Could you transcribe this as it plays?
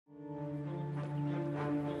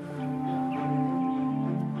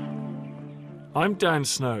I'm Dan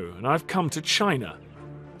Snow, and I've come to China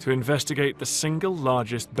to investigate the single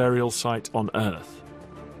largest burial site on Earth.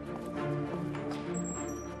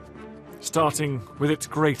 Starting with its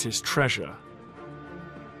greatest treasure,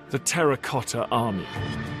 the Terracotta Army.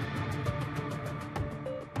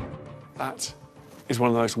 That is one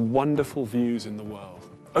of the most wonderful views in the world.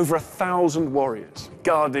 Over 1,000 warriors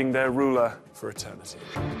guarding their ruler for eternity.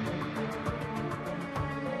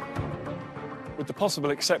 With the possible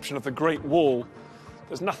exception of the Great Wall,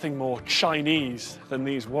 there's nothing more Chinese than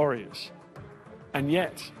these warriors. And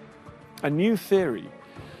yet, a new theory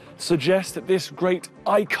suggests that this great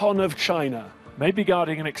icon of China may be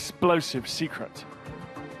guarding an explosive secret.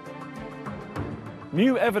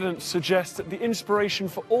 New evidence suggests that the inspiration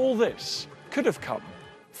for all this could have come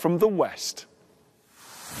from the West.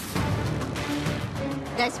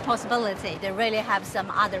 There's a possibility they really have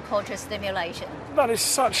some other culture stimulation. That is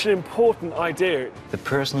such an important idea. The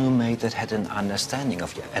person who made that had an understanding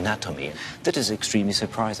of anatomy. That is extremely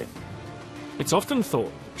surprising. It's often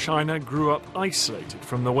thought China grew up isolated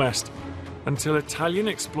from the West until Italian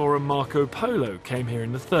explorer Marco Polo came here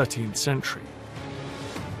in the 13th century.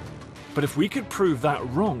 But if we could prove that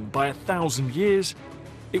wrong by 1,000 years,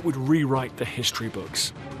 it would rewrite the history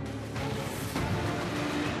books.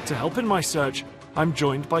 To help in my search, I'm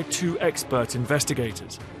joined by two expert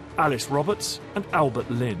investigators, Alice Roberts and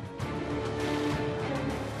Albert Lin.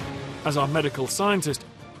 As our medical scientist,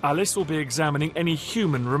 Alice will be examining any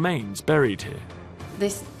human remains buried here.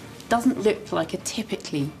 This doesn't look like a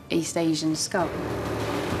typically East Asian skull.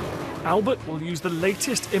 Albert will use the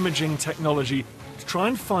latest imaging technology to try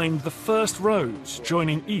and find the first roads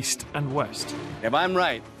joining East and West. If I'm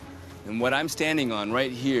right, then what I'm standing on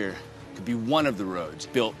right here could be one of the roads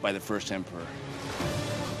built by the first emperor.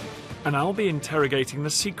 And I'll be interrogating the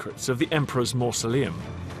secrets of the Emperor's mausoleum,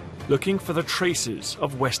 looking for the traces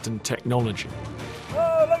of Western technology.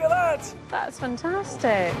 Oh, look at that! That's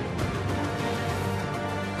fantastic.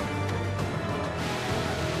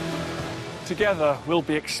 Together, we'll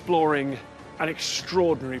be exploring an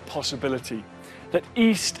extraordinary possibility that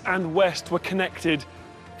East and West were connected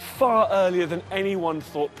far earlier than anyone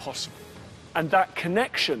thought possible. And that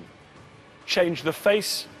connection changed the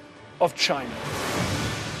face of China.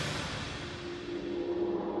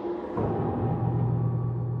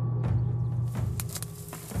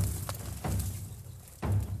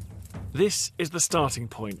 This is the starting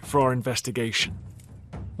point for our investigation.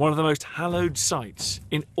 One of the most hallowed sites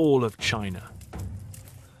in all of China.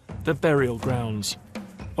 The burial grounds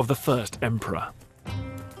of the first emperor.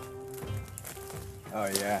 Oh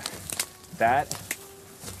yeah, that,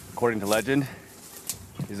 according to legend,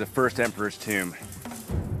 is the first emperor's tomb.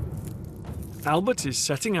 Albert is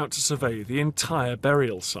setting out to survey the entire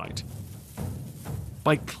burial site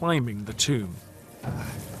by climbing the tomb.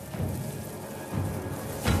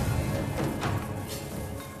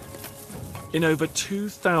 In over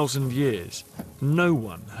 2,000 years, no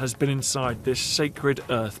one has been inside this sacred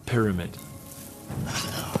earth pyramid.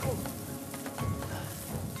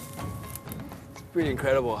 It's pretty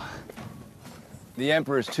incredible. The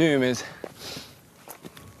emperor's tomb is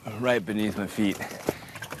right beneath my feet.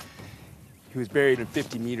 He was buried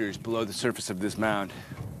 50 meters below the surface of this mound.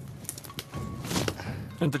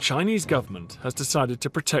 And the Chinese government has decided to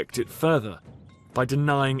protect it further by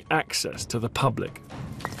denying access to the public.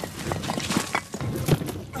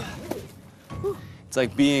 It's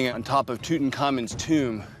like being on top of Tutankhamun's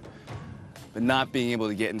tomb, but not being able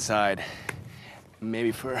to get inside.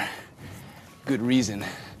 Maybe for good reason.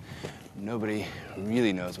 Nobody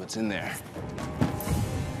really knows what's in there.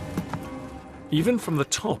 Even from the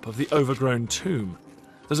top of the overgrown tomb,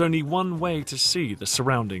 there's only one way to see the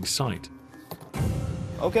surrounding site.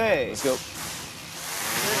 Okay, let's go.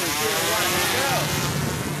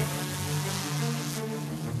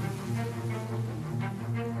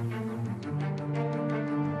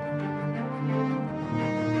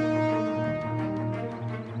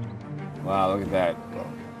 Wow, look at that.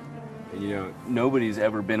 You know, nobody's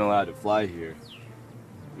ever been allowed to fly here.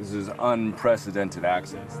 This is unprecedented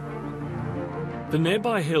access. The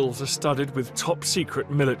nearby hills are studded with top-secret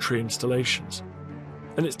military installations,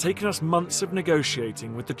 and it's taken us months of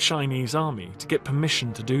negotiating with the Chinese army to get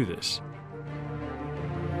permission to do this.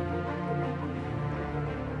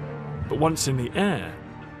 But once in the air,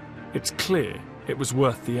 it's clear it was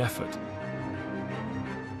worth the effort.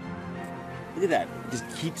 Look at that. It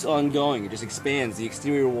just keeps on going. It just expands. The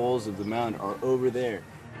exterior walls of the mound are over there.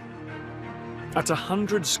 At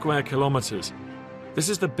 100 square kilometers, this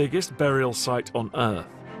is the biggest burial site on Earth.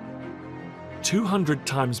 200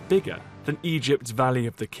 times bigger than Egypt's Valley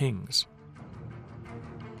of the Kings.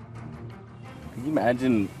 Can you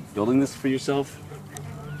imagine building this for yourself?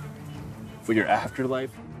 For your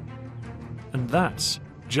afterlife? And that's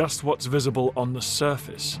just what's visible on the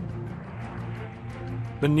surface.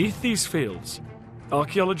 Beneath these fields,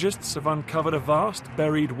 archaeologists have uncovered a vast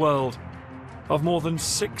buried world of more than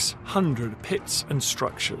 600 pits and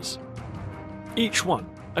structures. Each one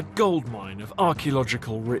a goldmine of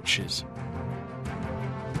archaeological riches.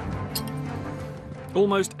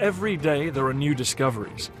 Almost every day there are new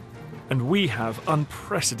discoveries, and we have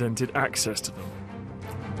unprecedented access to them.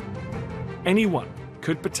 Anyone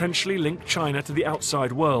could potentially link China to the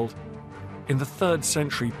outside world in the 3rd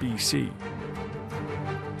century BC.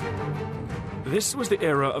 This was the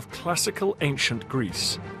era of classical ancient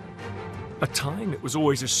Greece, a time it was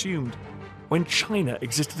always assumed when China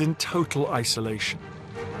existed in total isolation.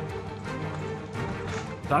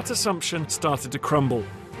 That assumption started to crumble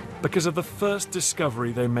because of the first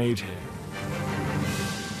discovery they made here: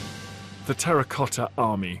 the Terracotta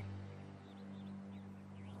Army.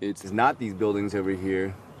 It's not these buildings over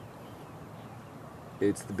here.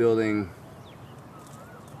 It's the building...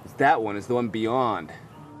 It's that one. It's the one beyond.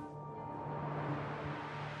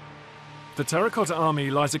 The Terracotta Army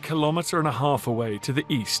lies 1.5 kilometers away to the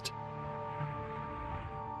east.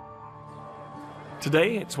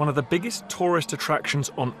 Today, it's one of the biggest tourist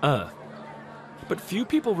attractions on Earth. But few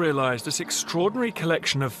people realize this extraordinary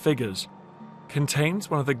collection of figures contains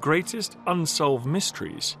one of the greatest unsolved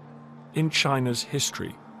mysteries in China's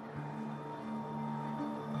history.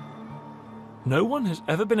 No one has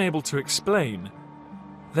ever been able to explain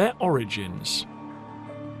their origins.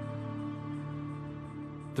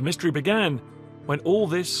 The mystery began when all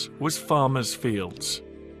this was farmers' fields.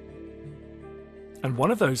 And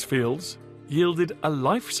one of those fields yielded a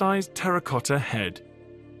life-size terracotta head.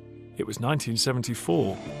 It was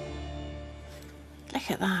 1974.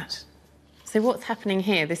 Look at that. So what's happening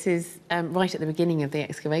here? This is right at the beginning of the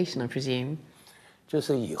excavation, I presume. 就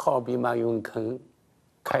是以号兵马俑坑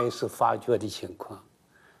开始发掘的情况，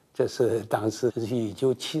这是当时是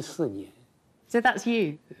1974年。 So that's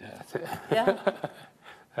you? Yeah.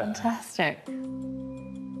 Fantastic.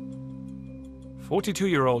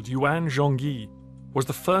 42-year-old Yuan Zhongyi was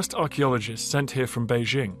the first archaeologist sent here from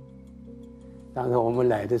Beijing. 当时我们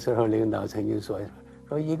来的时候，领导曾经说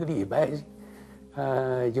1个礼拜，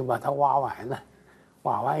就把它挖完了。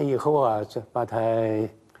挖完以后啊，就把它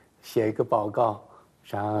写一个报告，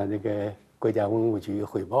上那个国家文物局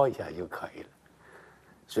汇报一下就可以了。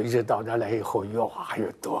随着到这儿来以后，越挖越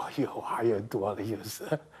多，越挖越多了，就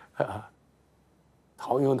是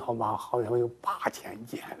陶俑陶马好像有8000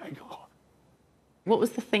件了就。 What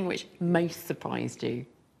was the thing which most surprised you?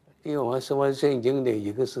 令我使我震惊的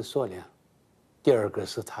一个是数量，第二个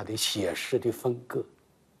是它的写实的风格，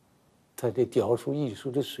它的雕塑艺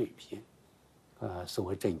术的水平，使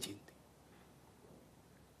我震惊的。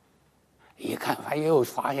一看又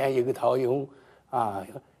发现一个陶俑，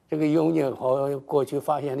这个俑呢和过去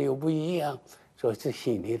发现的又不一样，说这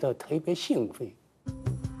心里头特别兴奋。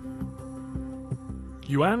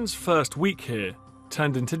 Yuan's first week here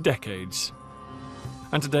turned into decades.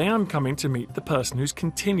 And today I'm coming to meet the person who's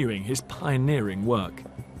continuing his pioneering work.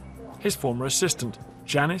 His former assistant,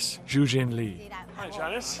 Janice Zhujin Li. Hi,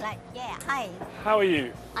 Janice. Yeah, hi. How are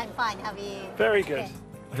you? I'm fine, how are you? Very good. Okay.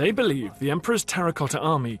 They believe the Emperor's Terracotta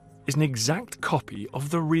Army is an exact copy of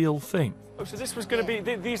the real thing. Oh, so this was going to be,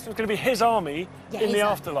 these was going to be his army in the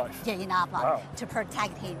afterlife? Yeah, in the afterlife, Wow. to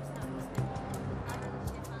protect him.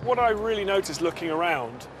 What I really noticed looking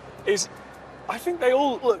around is I think they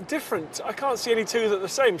all look different. I can't see any two that are the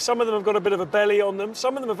same. Some of them have got a bit of a belly on them.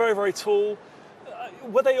 Some of them are very, very tall.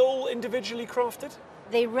 Were they all individually crafted?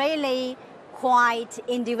 They really quite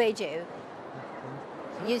individual.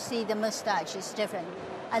 You see the mustache is different,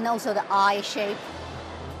 and also the eye shape.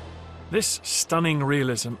 This stunning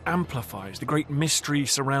realism amplifies the great mystery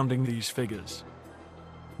surrounding these figures.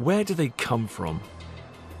 Where do they come from?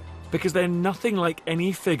 Because they're nothing like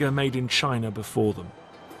any figure made in China before them.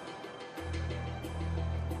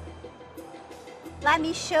 Let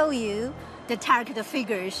me show you the terracotta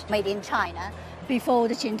figures made in China before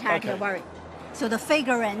the Qin Terracotta Warriors. So the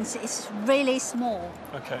figurines is really small.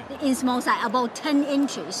 Okay. In small size, about 10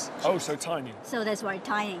 inches. Oh, so tiny. So that's very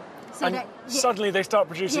tiny. So And suddenly they start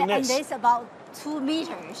producing and this. this about 2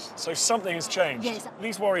 meters. So something has changed. Yes.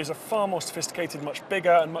 These warriors are far more sophisticated, much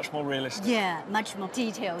bigger and much more realistic. Yeah, much more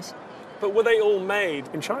details. But were they all made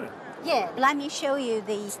in China? Yeah, let me show you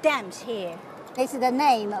the stamps here. This is the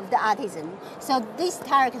name of the artisan. So these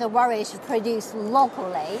terracotta warriors produced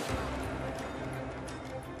locally.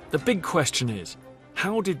 The big question is,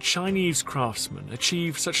 how did Chinese craftsmen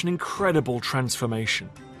achieve such an incredible transformation?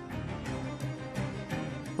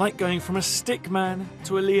 like going from a stick man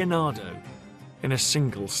to a Leonardo in a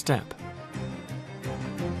single step.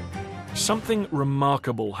 Something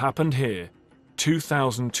remarkable happened here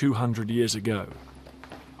 2,200 years ago.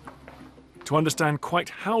 To understand quite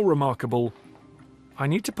how remarkable, I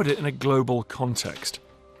need to put it in a global context.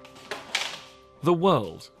 The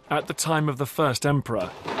world, at the time of the first emperor,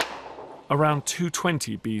 around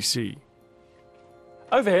 220 BC.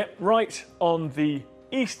 Over here, right on the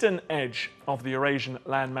eastern edge of the Eurasian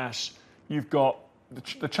landmass, you've got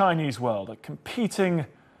the Chinese world, a competing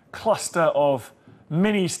cluster of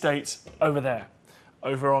mini-states over there.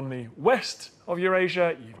 Over on the west of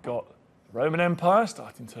Eurasia, you've got the Roman Empire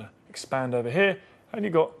starting to expand over here, and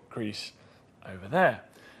you've got Greece over there.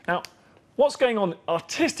 Now, what's going on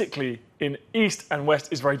artistically in East and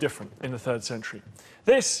West is very different in the 3rd century.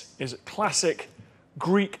 This is classic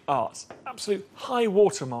Greek art, absolute high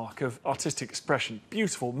watermark of artistic expression.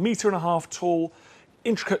 Beautiful, 1.5 meters tall,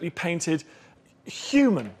 intricately painted,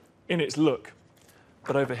 human in its look.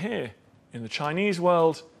 But over here, in the Chinese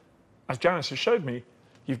world, as Janice has showed me,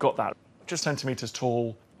 you've got that, just centimeters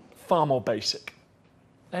tall, far more basic.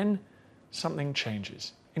 Then something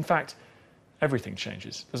changes. In fact, everything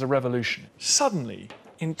changes. There's a revolution. Suddenly,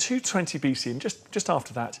 in 220 BC, and just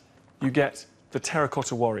after that, you get the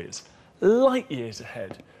Terracotta Warriors, light years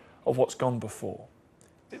ahead of what's gone before.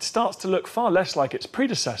 It starts to look far less like its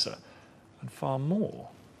predecessor and far more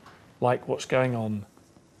like what's going on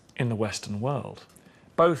in the Western world.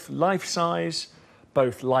 Both life-size,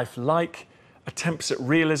 both lifelike, attempts at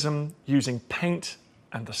realism using paint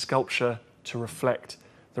and the sculpture to reflect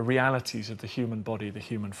the realities of the human body, the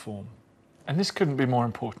human form. And this couldn't be more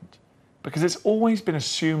important, because it's always been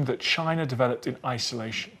assumed that China developed in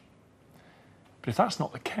isolation. But if that's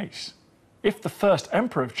not the case, if the first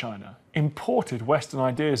emperor of China imported Western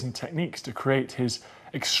ideas and techniques to create his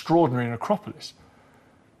extraordinary necropolis,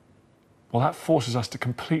 well, that forces us to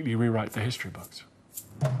completely rewrite the history books.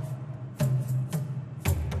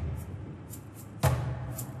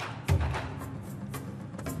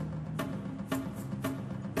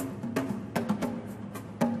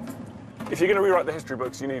 If you're going to rewrite the history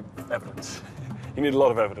books, you need evidence. You need a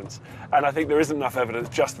lot of evidence. And I think there isn't enough evidence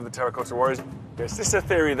just for the Terracotta Warriors. This is a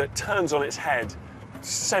theory that turns on its head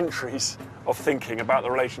centuries of thinking about the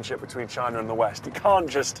relationship between China and the West. You can't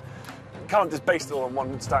just base it all on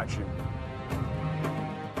one statue.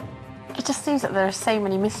 It just seems that there are so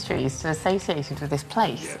many mysteries associated with this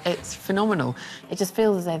place. Yes. It's phenomenal. It just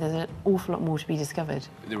feels as though there's an awful lot more to be discovered.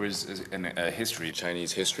 There was a history,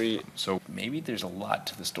 Chinese history, so maybe there's a lot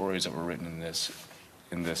to the stories that were written in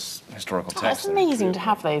this historical text. It's amazing to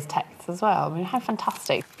have those texts as well. I mean, how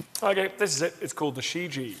fantastic. Okay, this is it. It's called the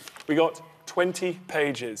Shiji. We got 20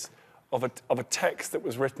 pages of a text that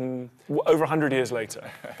was written over 100 years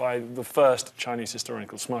later by the first Chinese historian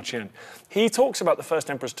called Sma Qian. He talks about the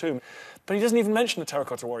first emperor's tomb, but he doesn't even mention the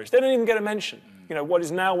Terracotta Warriors. They don't even get a mention. You know, what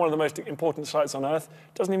is now one of the most important sites on Earth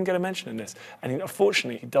doesn't even get a mention in this. And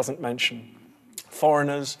unfortunately, he doesn't mention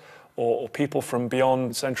foreigners or people from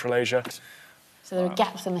beyond Central Asia. So there are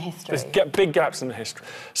gaps in the history. There's big gaps in the history.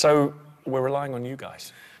 So we're relying on you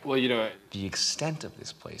guys. Well, you know, the extent of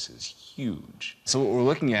this place is huge. So what we're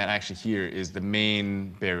looking at actually here is the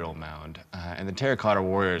main burial mound, and the Terracotta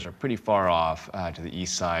Warriors are pretty far off to the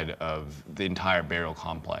east side of the entire burial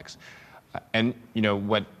complex. And, you know,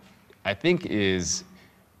 what I think is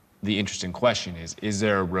the interesting question is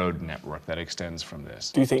there a road network that extends from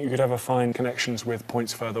this? Do you think you could ever find connections with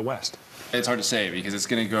points further west? It's hard to say because it's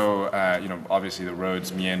going to go, you know, obviously the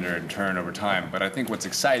roads meander and turn over time, but I think what's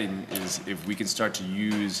exciting is if we can start to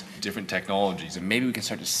use different technologies and maybe we can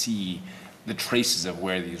start to see the traces of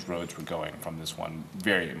where these roads were going from this one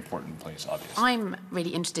very important place, obviously. I'm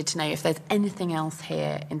really interested to know if there's anything else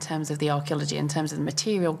here in terms of the archaeology, in terms of the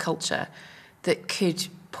material culture that could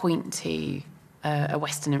point to a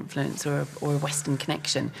Western influence or a Western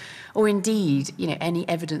connection, or indeed, you know, any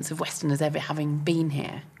evidence of Westerners ever having been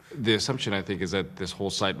here. The assumption, I think, is that this whole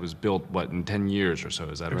site was built, what, in 10 years or so,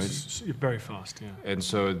 is that right? Very fast, yeah. And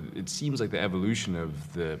so it seems like the evolution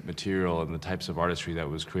of the material and the types of artistry that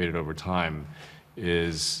was created over time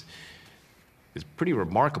is pretty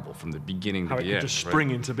remarkable from the beginning to the end. How it could just spring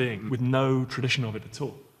into being with no tradition of it at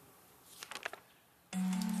all.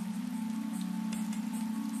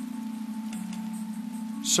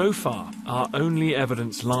 So far, our only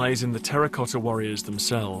evidence lies in the Terracotta Warriors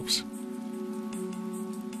themselves.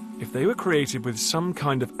 If they were created with some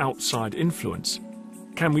kind of outside influence,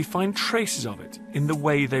 can we find traces of it in the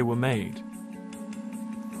way they were made?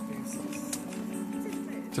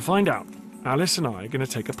 To find out, Alice and I are going to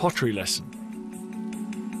take a pottery lesson.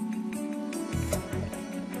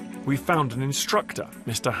 we found an instructor,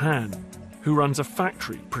 Mr. Han, who runs a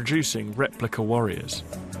factory producing replica warriors.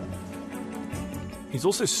 He's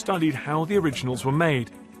also studied how the originals were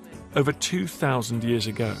made over 2,000 years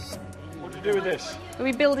ago. What do you do with this? Are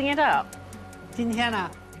we building it up? 今天呢，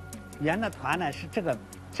圆的团呢是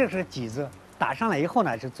这是脊子，打上来以后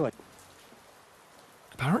呢是做。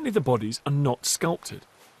 Apparently the bodies are not sculpted,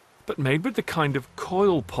 but made with the kind of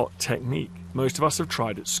coil pot technique most of us have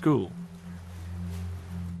tried at school.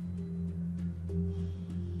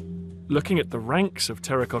 Looking at the ranks of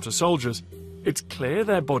terracotta soldiers, it's clear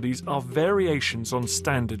their bodies are variations on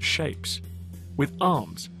standard shapes, with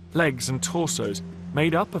arms, legs and torsos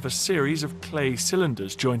made up of a series of clay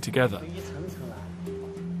cylinders joined together.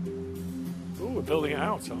 Ooh, we're building it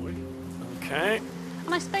out, aren't we? Okay.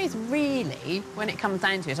 And I suppose really, when it comes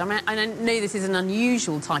down to it, I mean, I know this is an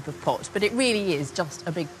unusual type of pot, but it really is just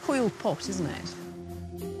a big coiled pot, isn't it?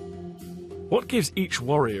 What gives each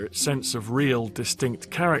warrior its sense of real,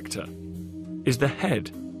 distinct character is the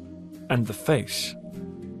head and the face.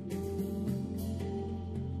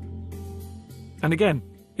 And again,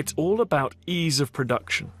 it's all about ease of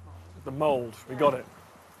production. The mould, we got it.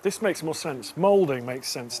 This makes more sense. Moulding makes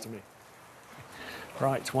sense to me.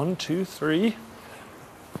 Right, 1, 2, 3.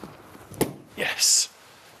 Yes,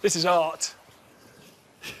 this is art.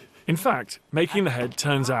 In fact, making the head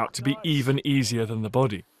turns out to be even easier than the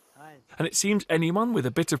body. And it seems anyone with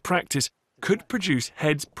a bit of practice could produce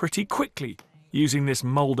heads pretty quickly using this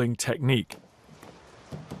moulding technique.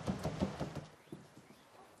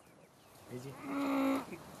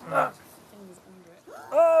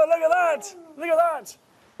 Oh, look at that! Look at that!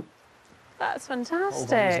 That's Hold on, his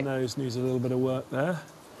fantastic. nose needs a little bit of work there.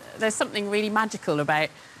 There's something really magical about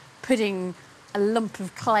putting a lump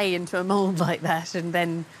of clay into a mould like that, and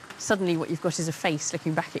then suddenly what you've got is a face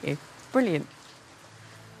looking back at you. Brilliant.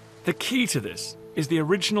 The key to this is the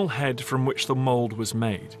original head from which the mould was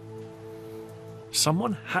made.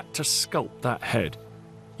 Someone had to sculpt that head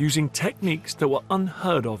using techniques that were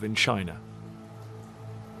unheard of in China.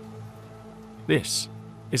 This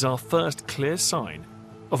is our first clear sign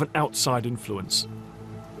of an outside influence.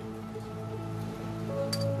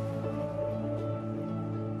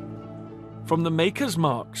 From the maker's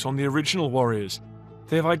marks on the original warriors,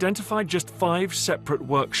 they have identified just 5 separate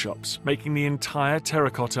workshops making the entire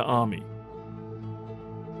terracotta army.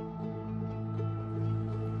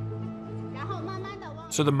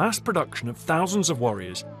 So the mass production of thousands of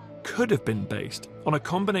warriors could have been based on a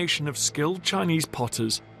combination of skilled Chinese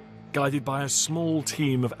potters guided by a small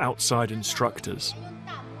team of outside instructors.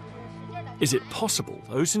 Is it possible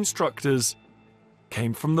those instructors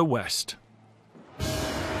came from the West?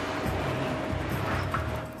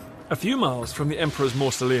 A few miles from the Emperor's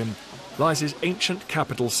Mausoleum lies his ancient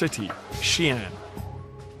capital city, Xi'an.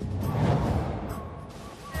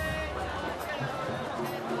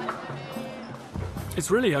 It's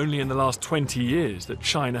really only in the last 20 years that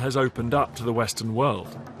China has opened up to the Western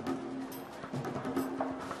world.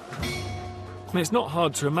 I mean, it's not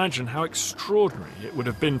hard to imagine how extraordinary it would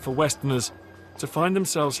have been for Westerners to find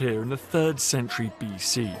themselves here in the 3rd century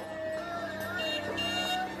BC.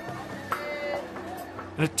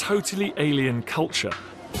 In a totally alien culture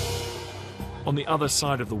on the other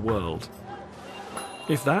side of the world.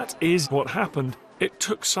 If that is what happened, it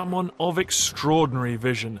took someone of extraordinary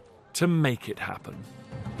vision to make it happen.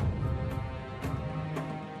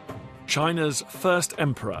 China's first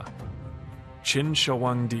emperor, Qin Shi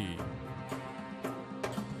Huangdi.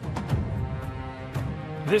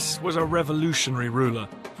 This was a revolutionary ruler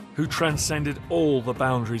who transcended all the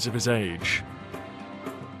boundaries of his age.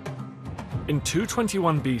 In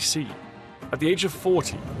 221 BC, at the age of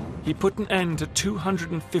 40, he put an end to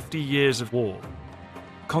 250 years of war,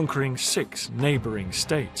 conquering 6 neighboring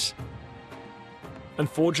states, and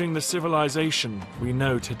forging the civilization we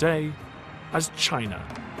know today as China.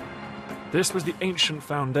 This was the ancient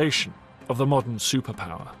foundation of the modern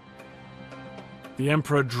superpower. The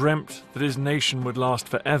emperor dreamt that his nation would last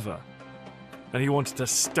forever, and he wanted to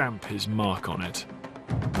stamp his mark on it.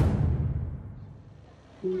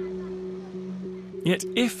 Yet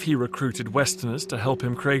if he recruited Westerners to help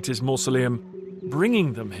him create his mausoleum,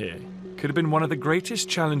 bringing them here could have been one of the greatest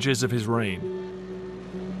challenges of his reign.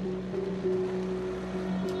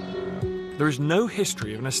 There is no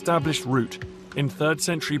history of an established route in 3rd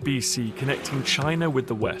century BC connecting China with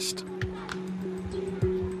the West.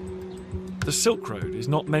 The Silk Road is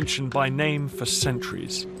not mentioned by name for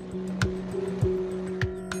centuries.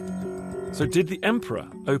 So did the emperor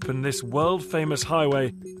open this world-famous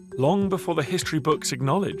highway long before the history books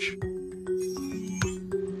acknowledge?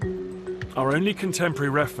 Our only contemporary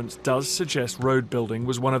reference does suggest road building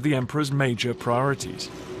was one of the emperor's major priorities.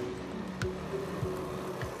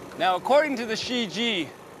 Now, according to the Shiji,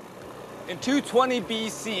 in 220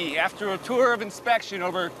 BC, after a tour of inspection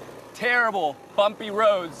over terrible, bumpy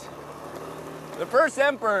roads, the first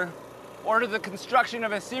emperor ordered the construction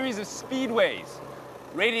of a series of speedways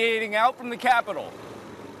radiating out from the capital.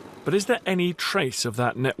 But is there any trace of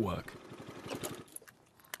that network?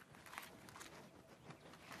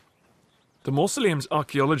 The mausoleum's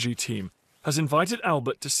archaeology team has invited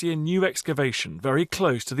Albert to see a new excavation very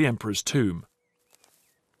close to the emperor's tomb.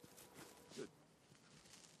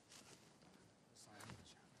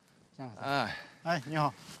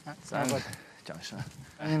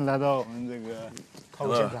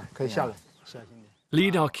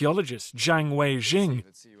 Lead archaeologist Zhang Weijing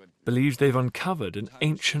believes they've uncovered an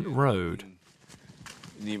ancient road.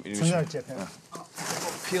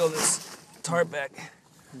 Peel this tarp back.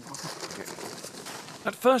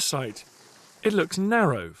 At first sight, it looks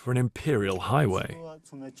narrow for an imperial highway.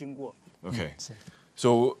 Okay.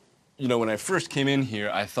 So, you know, when I first came in here,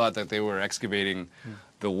 I thought that they were excavating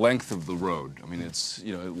the length of the road. I mean, it's,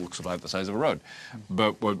 you know, it looks about the size of a road.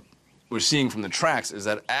 But what we're seeing from the tracks is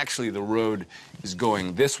that actually the road is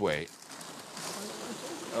going this way.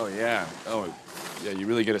 Oh, yeah. Oh, yeah, you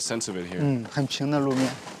really get a sense of it here.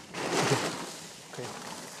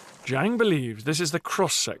 Zhang believes this is the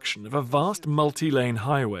cross-section of a vast multi-lane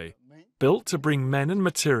highway built to bring men and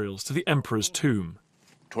materials to the emperor's tomb.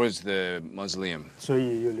 Towards the mausoleum.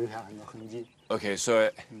 Okay,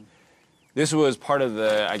 so this was part of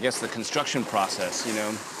the, I guess, the construction process, you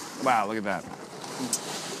know. Wow, look at that.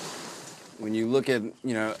 When you look at,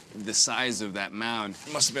 you know, the size of that mound,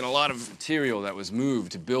 it must have been a lot of material that was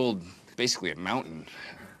moved to build basically a mountain.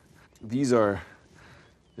 These are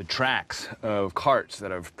the tracks of carts that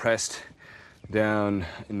have pressed down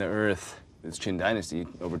in the earth, this Qin dynasty,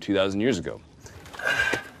 over 2,000 years ago.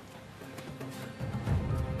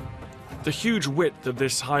 The huge width of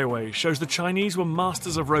this highway shows the Chinese were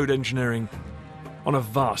masters of road engineering on a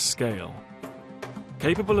vast scale,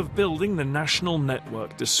 capable of building the national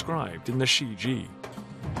network described in the Shiji.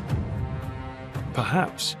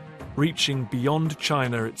 Perhaps reaching beyond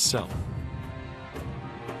China itself.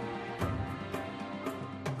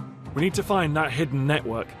 We need to find that hidden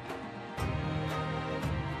network,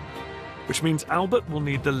 which means Albert will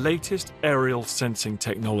need the latest aerial sensing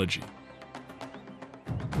technology.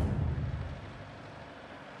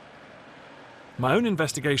 My own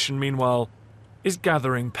investigation, meanwhile, is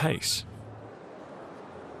gathering pace.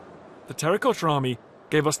 The Terracotta Army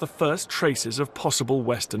gave us the first traces of possible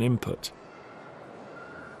Western input.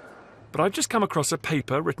 But I've just come across a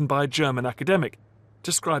paper written by a German academic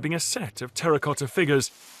describing a set of terracotta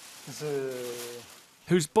figures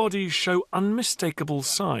whose bodies show unmistakable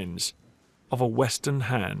signs of a Western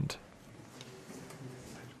hand.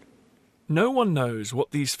 No one knows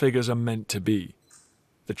what these figures are meant to be.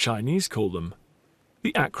 The Chinese call them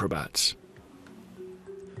the acrobats.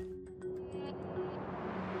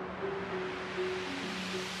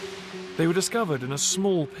 They were discovered in a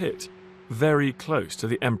small pit very close to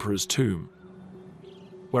the emperor's tomb,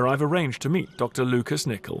 where I've arranged to meet Dr. Lucas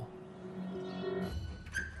Nickel.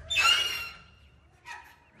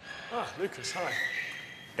 Lucas, hi.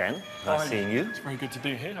 Dan, nice seeing you. It's very good to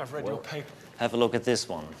be here. I've read your paper. Have a look at this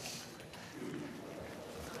one.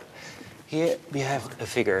 Here we have a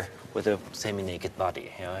figure with a semi-naked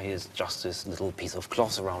body. He has just this little piece of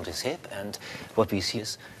cloth around his hip, and what we see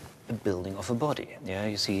is a building of a body.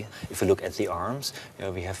 You see, if you look at the arms,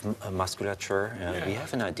 we have a musculature. We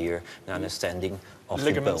have an idea, an understanding of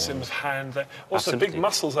ligaments the in bones. the hand. Also, Absolutely. big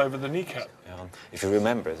muscles over the kneecap. If you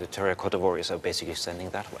remember, the Terracotta Warriors are basically standing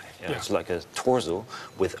that way. It's like a torso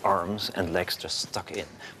with arms and legs just stuck in.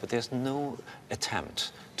 But there's no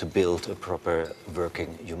attempt to build a proper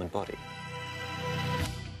working human body.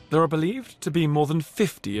 There are believed to be more than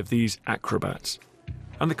 50 of these acrobats,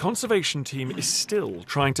 and the conservation team is still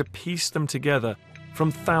trying to piece them together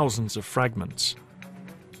from thousands of fragments.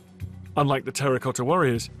 Unlike the Terracotta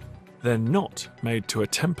Warriors, they're not made to a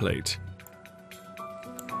template.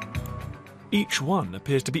 Each one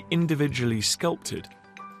appears to be individually sculpted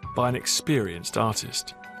by an experienced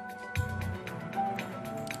artist.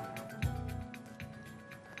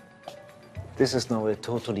 This is now a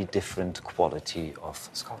totally different quality of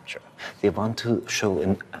sculpture. They want to show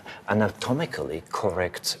an anatomically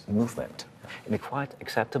correct movement. In a quite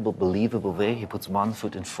acceptable, believable way, he puts one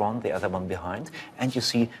foot in front, the other one behind, and you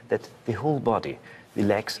see that the whole body, the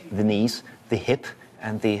legs, the knees, the hip,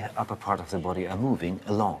 and the upper part of the body are moving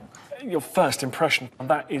along. Your first impression on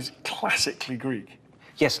that is classically Greek.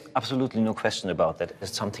 Yes, absolutely no question about that.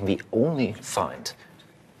 It's something we only find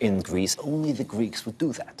in Greece. Only the Greeks would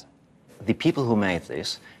do that. the people who made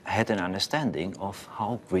this had an understanding of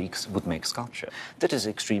how Greeks would make sculpture. That is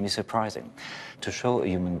extremely surprising. To show a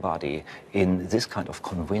human body in this kind of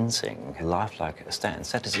convincing, lifelike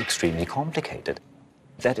stance, that is extremely complicated.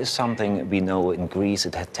 That is something we know in Greece.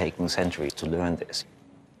 It had taken centuries to learn this.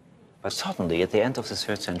 But suddenly, at the end of the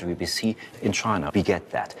 3rd century BC, in China, we get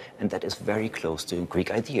that. And that is very close to a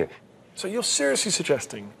Greek idea. So you're seriously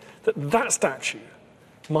suggesting that that statue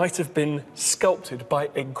might have been sculpted by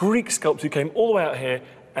a Greek sculptor who came all the way out here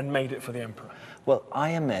and made it for the emperor? Well, I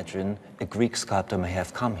imagine a Greek sculptor may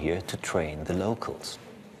have come here to train the locals.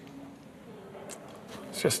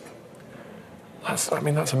 It's just, that's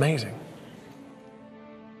amazing.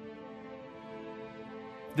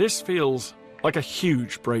 This feels like a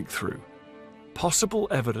huge breakthrough. Possible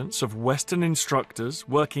evidence of Western instructors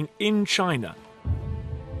working in China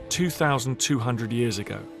 2,200 years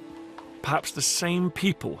ago. Perhaps the same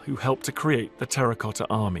people who helped to create the Terracotta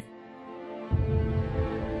Army.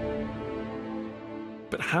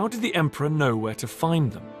 But how did the emperor know where to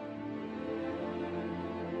find them?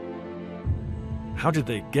 How did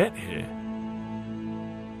they get here?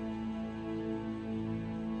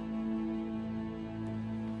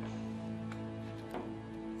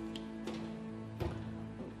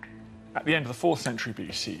 At the end of the 4th century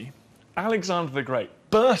BC, Alexander the Great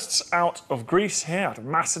bursts out of Greece here, out of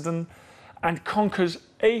Macedon, and conquers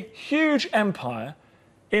a huge empire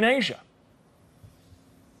in Asia.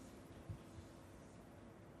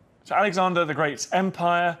 So Alexander the Great's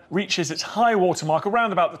empire reaches its high water mark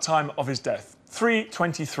around about the time of his death,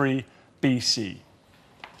 323 BC.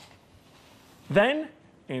 Then,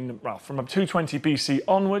 from 220 BC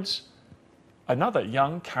onwards, another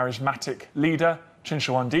young, charismatic leader, Qin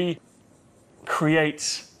Shi Huangdi,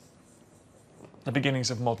 creates the beginnings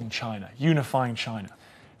of modern China, unifying China.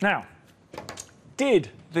 Now, did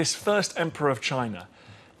this first emperor of China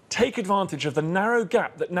take advantage of the narrow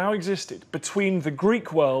gap that now existed between the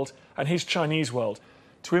Greek world and his Chinese world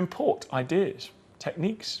to import ideas,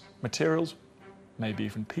 techniques, materials, maybe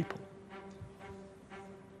even people?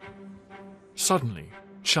 Suddenly,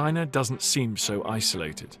 China doesn't seem so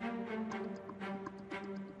isolated.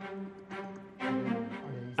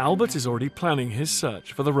 Albert is already planning his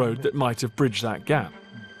search for the road that might have bridged that gap.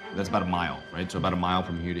 That's about a mile, right? So about a mile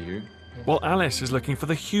from here to here? While Alice is looking for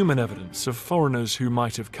the human evidence of foreigners who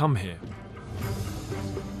might have come here.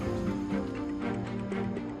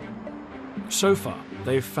 So far,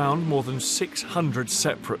 they've found more than 600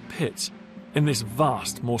 separate pits in this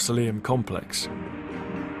vast mausoleum complex.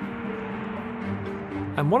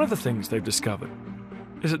 And one of the things they've discovered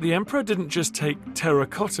is that the emperor didn't just take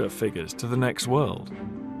terracotta figures to the next world.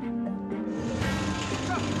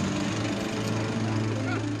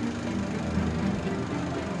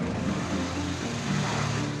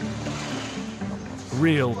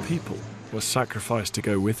 Real people were sacrificed to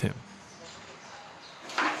go with him.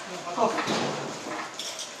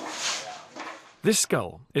 This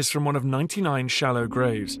skull is from one of 99 shallow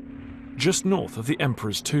graves, just north of the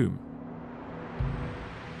emperor's tomb,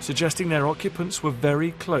 suggesting their occupants were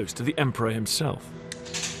very close to the emperor himself.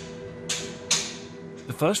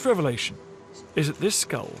 The first revelation is that this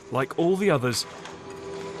skull, like all the others,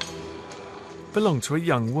 belonged to a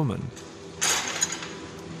young woman.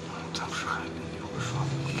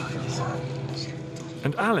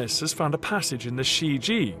 And Alice has found a passage in the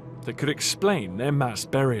Shiji that could explain their mass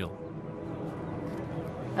burial.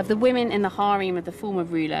 Of the women in the harem of the former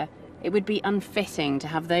ruler, it would be unfitting to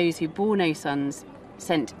have those who bore no sons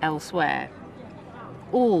sent elsewhere.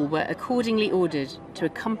 All were accordingly ordered to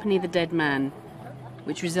accompany the dead man,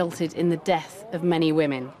 which resulted in the death of many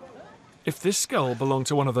women. If this skull belonged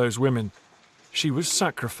to one of those women, she was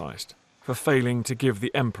sacrificed for failing to give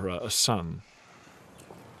the emperor a son.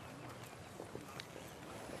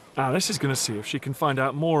 Alice is going to see if she can find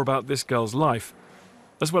out more about this girl's life,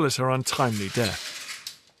 as well as her untimely death.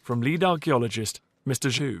 From lead archaeologist, Mr.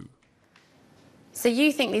 Zhu. So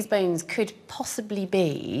you think these bones could possibly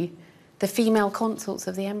be the female consorts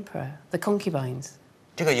of the emperor, the concubines?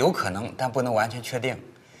 这个有可能，但不能完全确定，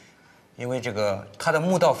因为这个它的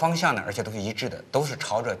墓道方向呢，而且都是一致的，都是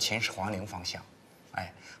朝着秦始皇陵方向。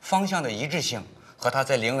哎，方向的一致性和它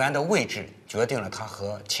在陵园的位置，决定了它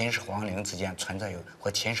和秦始皇陵之间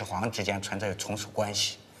和秦始皇之间存在有从属关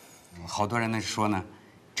系。好多人呢说呢，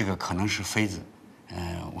这个可能是妃子。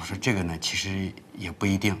我说这个呢，其实也不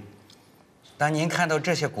一定。当您看到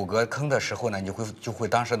这些骨骼坑的时候呢，你就会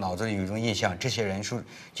当时脑子里有一种印象，这些人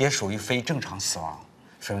皆属于非正常死亡，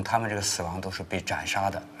说明他们这个死亡都是被斩杀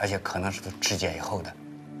的，而且可能是肢解以后的。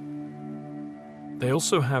They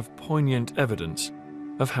also have poignant evidence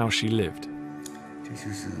of how she lived. 这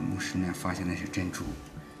就是墓室里面发现那些珍珠，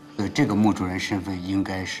这个墓主人身份应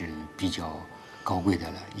该是比较高贵的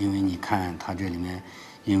了，因为你看它这里面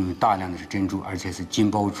因为大量的是珍珠，而且是金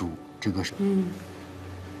包珠，这个是。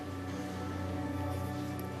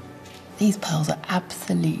These pearls are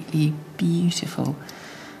absolutely beautiful.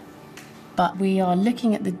 But we are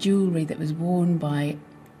looking at the jewellery that was worn by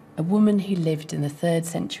a woman who lived in the 3rd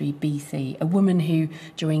century BC, a woman who,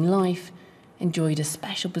 during life, enjoyed a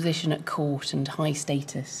special position at court and high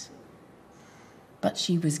status. But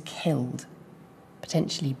she was killed,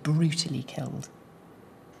 potentially brutally killed.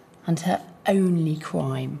 And her only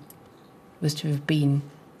crime was to have been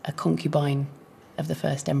a concubine of the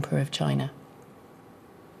first emperor of China.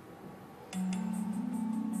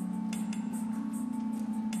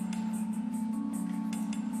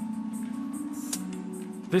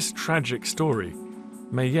 This tragic story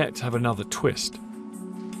may yet have another twist.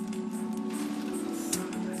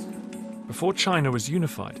 Before China was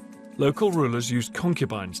unified, local rulers used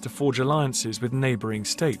concubines to forge alliances with neighbouring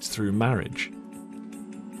states through marriage.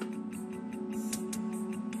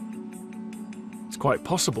 It's quite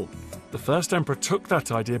possible the first emperor took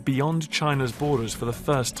that idea beyond China's borders for the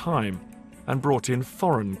first time and brought in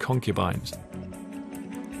foreign concubines.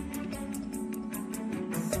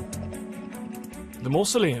 The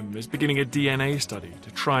mausoleum is beginning a DNA study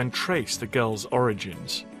to try and trace the girl's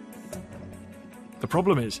origins. The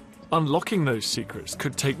problem is, unlocking those secrets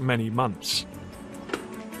could take many months.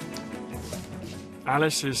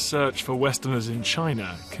 Alice's search for Westerners in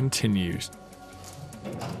China continues.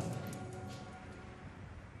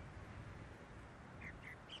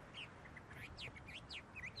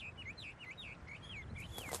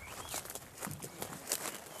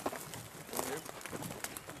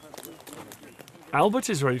 Albert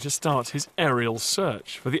is ready to start his aerial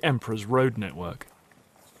search for the Emperor's road network.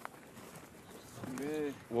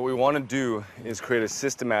 What we want to do is create a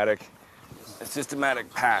systematic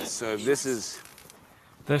path. So this is...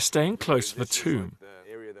 They're staying close to the tomb,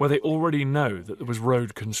 where they already know that there was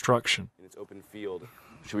road construction. In its open field.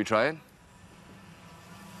 Should we try it?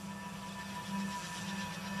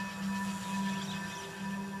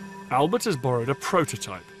 Albert has borrowed a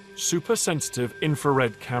prototype, super-sensitive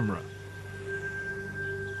infrared camera.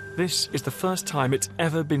 This is the first time it's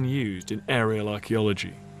ever been used in aerial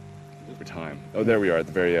archaeology. Over time. Oh, there we are at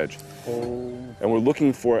the very edge. And we're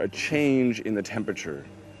looking for a change in the temperature.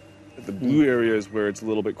 The blue area is where it's a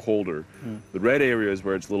little bit colder. The red area is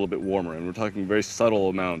where it's a little bit warmer, and we're talking very subtle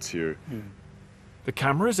amounts here. The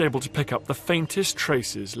camera is able to pick up the faintest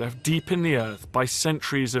traces left deep in the earth by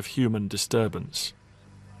centuries of human disturbance.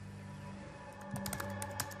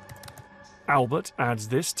 Albert adds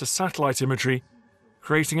this to satellite imagery,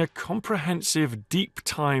 creating a comprehensive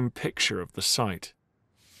deep-time picture of the site.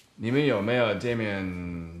 你们有没有地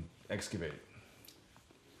面 excavate?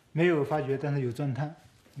 没有发掘，但是有钻探，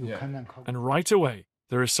有勘探考古。 And right away,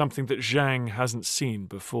 there is something that Zhang hasn't seen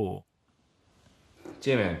before.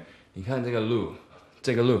 界面，你看这个路，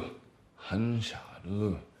这个路，很小的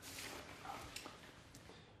路。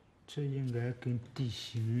这应该跟地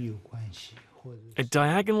形有关系，或者。A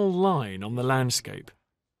diagonal line on the landscape.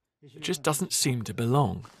 It just doesn't seem to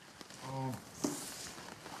belong.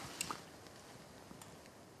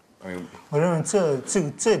 我认为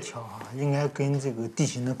这条啊，应该跟这个地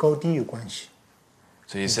形的高低有关系。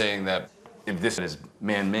 So you're saying that if this is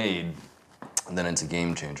man-made, then it's a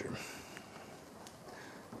game changer.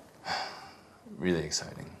 Really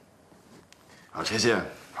exciting. 好，谢谢。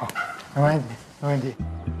好，没问题，没问题。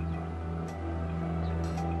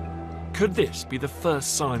 Could this be the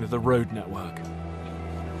first sign of the road network?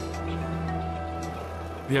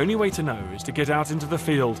 The only way to know is to get out into the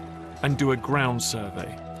field and do a ground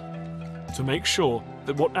survey, to make sure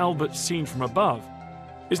that what Albert's seen from above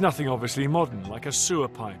is nothing obviously modern, like a sewer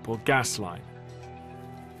pipe or gas line.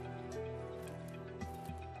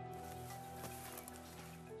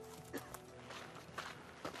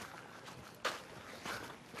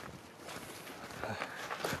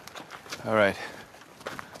 All right.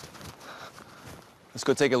 Let's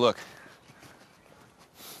go take a look.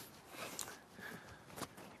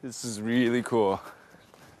 This is really cool.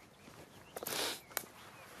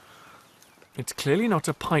 It's clearly not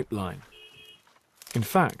a pipeline. In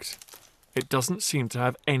fact, it doesn't seem to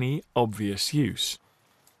have any obvious use.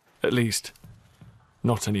 At least,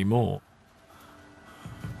 not anymore.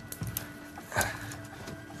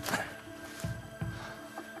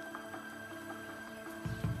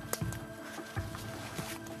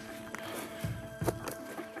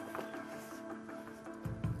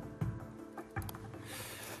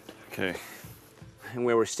 Okay. And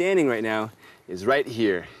where we're standing right now is right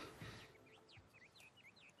here.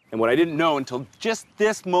 And what I didn't know until just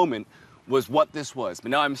this moment was what this was.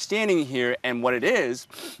 But now I'm standing here, and what it is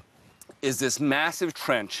this massive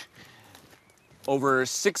trench over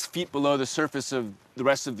 6 feet below the surface of the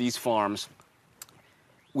rest of these farms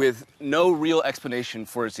with no real explanation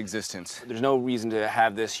for its existence. There's no reason to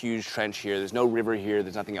have this huge trench here. There's no river here.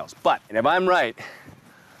 There's nothing else. But, and if I'm right,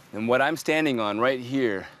 then what I'm standing on right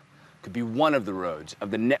here could be one of the roads,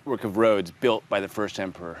 of the network of roads built by the first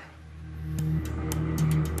emperor.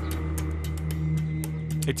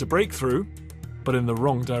 It's a breakthrough, but in the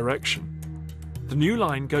wrong direction. The new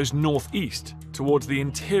line goes northeast towards the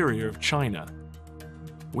interior of China.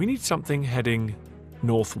 We need something heading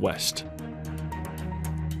northwest.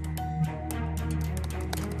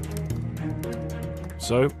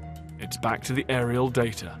 So, it's back to the aerial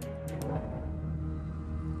data.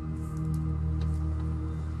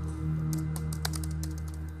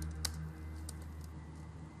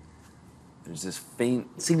 There's this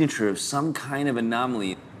faint signature of some kind of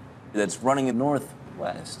anomaly that's running in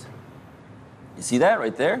northwest. You see that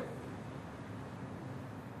right there?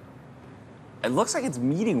 It looks like it's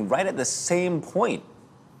meeting right at the same point.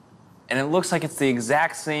 And it looks like it's the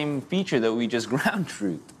exact same feature that we just ground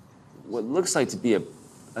truthed. What looks like to be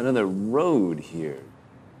another road here.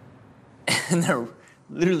 And they're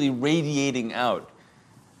literally radiating out.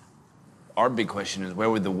 Our big question is, where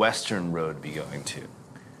would the western road be going to?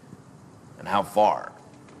 And how far?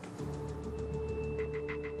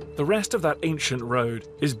 The rest of that ancient road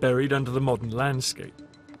is buried under the modern landscape.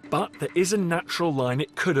 But there is a natural line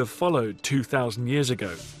it could have followed 2,000 years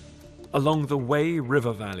ago, along the Wei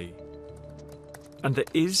River Valley. And there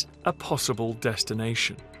is a possible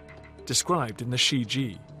destination, described in the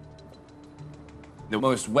Shiji. The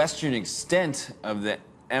most western extent of the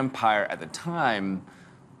empire at the time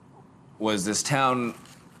was this town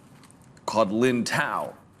called Lin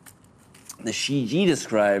Tao. The Shiji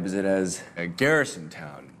describes it as a garrison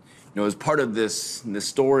town. You know, it was part of this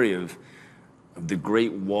story of the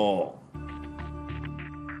Great Wall.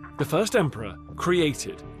 The first emperor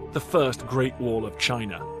created the first Great Wall of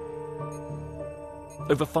China.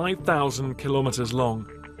 Over 5,000 kilometers long,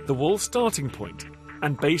 the wall's starting point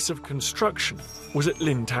and base of construction was at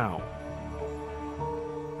Lin Tao.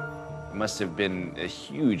 It must have been a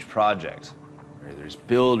huge project. There's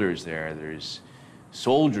builders there, there's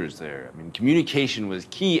soldiers there. I mean, communication was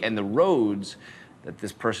key, and the roads that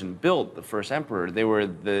this person built, the first emperor, they were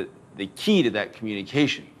the key to that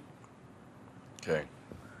communication. Okay.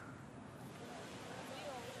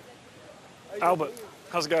 Albert,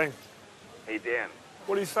 how's it going? Hey, Dan.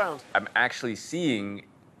 What have you found? I'm actually seeing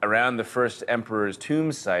around the first emperor's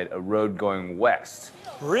tomb site a road going west.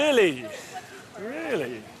 Really?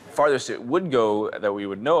 Really? Farthest it would go that we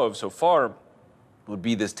would know of so far would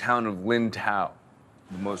be this town of Lin Tao,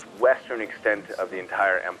 the most western extent of the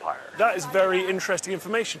entire empire. That is very interesting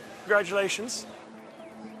information. Congratulations.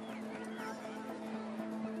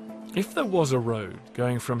 If there was a road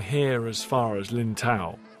going from here as far as Lin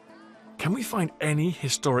Tao, can we find any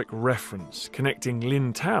historic reference connecting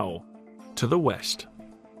Lin Tao to the west?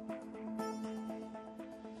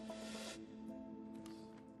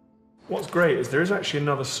 What's great is there is actually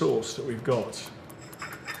another source that we've got.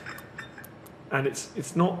 And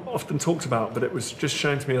it's not often talked about, but it was just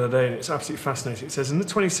shown to me the other day, and it's absolutely fascinating. It says, in the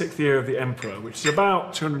 26th year of the emperor, which is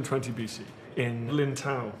about 220 BC, in Lin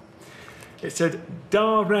Tao, it said,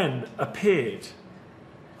 Da Ren appeared.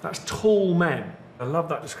 That's tall men. I love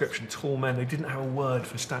that description, tall men. They didn't have a word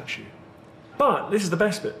for statue. But this is the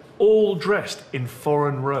best bit, all dressed in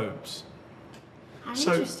foreign robes. How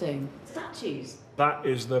interesting. Statues. That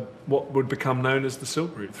is what would become known as the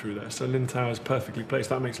Silk Route through there. So Lin Tao is perfectly placed.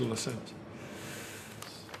 That makes a lot of sense.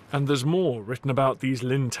 And there's more written about these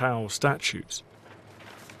Lin Tao statues.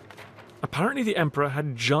 Apparently the emperor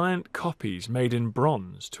had giant copies made in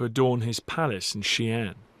bronze to adorn his palace in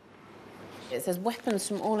Xi'an. It says weapons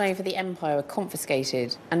from all over the empire were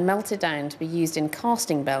confiscated and melted down to be used in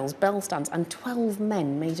casting bells, bell stands, and 12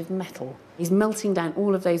 men made of metal. He's melting down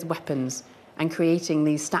all of those weapons and creating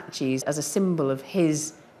these statues as a symbol of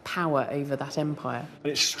his power over that empire.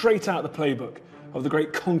 And it's straight out of the playbook of the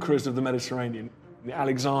great conquerors of the Mediterranean. The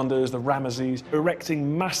Alexanders, the Ramesses,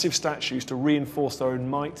 erecting massive statues to reinforce their own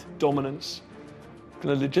might, dominance,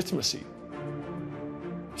 and legitimacy.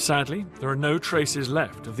 Sadly, there are no traces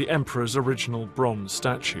left of the emperor's original bronze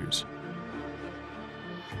statues.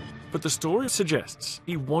 But the story suggests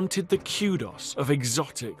he wanted the kudos of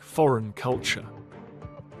exotic foreign culture.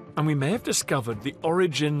 And we may have discovered the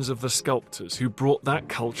origins of the sculptors who brought that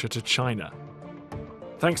culture to China.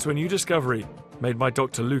 Thanks to a new discovery made by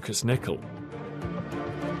Dr. Lucas Nickel.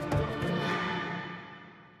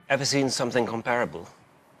 Ever seen something comparable?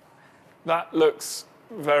 That looks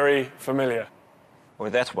very familiar. Or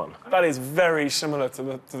that one. That is very similar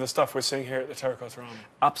to the stuff we're seeing here at the Terracotta Army.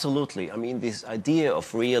 Absolutely. I mean, this idea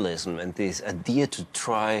of realism and this idea to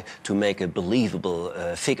try to make a believable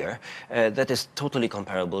figure, that is totally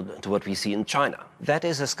comparable to what we see in China. That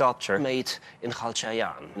is a sculpture made in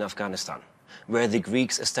Khalchayan in Afghanistan, where the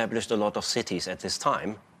Greeks established a lot of cities at this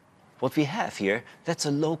time. What we have here, that's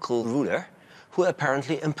a local ruler who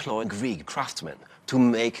apparently employed Greek craftsmen to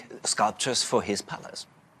make sculptures for his palace.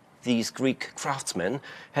 These Greek craftsmen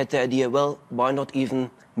had the idea, well, why not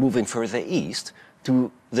even moving further east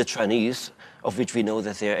to the Chinese, of which we know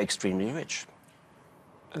that they're extremely rich.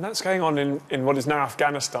 And that's going on in what is now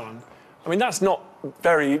Afghanistan. I mean, that's not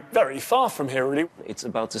very, very far from here, really. It's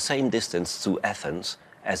about the same distance to Athens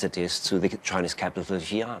as it is to the Chinese capital,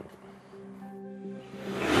 Xi'an.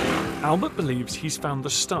 Albert believes he's found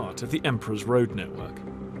the start of the Emperor's Road network.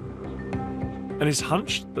 And his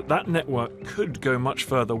hunch that that network could go much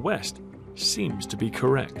further west seems to be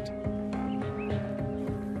correct.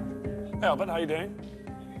 Hey Albert, how you doing?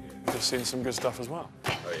 Just seen some good stuff as well.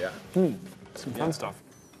 Oh, yeah? Some fun stuff.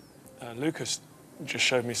 Lucas just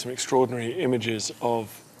showed me some extraordinary images of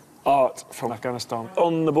art from Afghanistan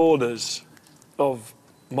on the borders of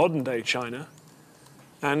modern-day China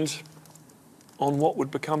and on what would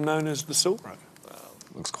become known as the Silk Road.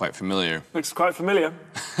 Looks quite familiar. Looks quite familiar.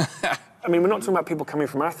 I mean, we're not talking about people coming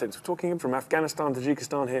from Athens. We're talking from Afghanistan,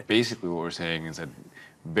 Tajikistan here. Basically, what we're saying is that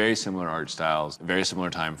very similar art styles, very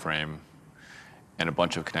similar time frame, and a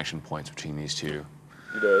bunch of connection points between these two.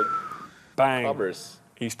 You did. Bang. Commerce.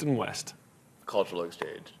 East and west. Cultural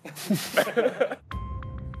exchange.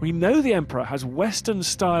 We know the Emperor has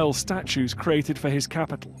Western-style statues created for his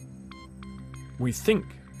capital. We think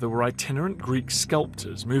there were itinerant Greek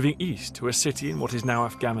sculptors moving east to a city in what is now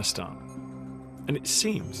Afghanistan. And it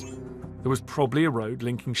seems there was probably a road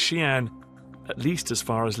linking Xi'an at least as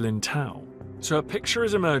far as Lintao. So a picture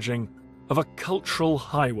is emerging of a cultural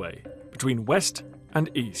highway between west and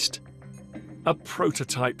east. A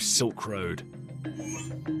prototype Silk Road.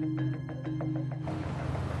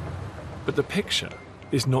 But the picture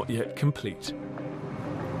is not yet complete.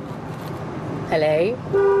 Hello.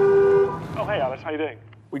 Oh, hey Alice, how you doing?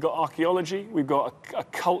 We've got archaeology, we've got a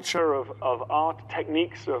culture of art,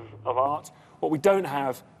 techniques of art. What we don't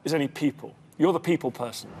have is any people. You're the people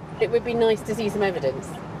person. It would be nice to see some evidence.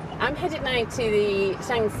 I'm headed now to the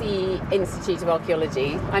Shaanxi Institute of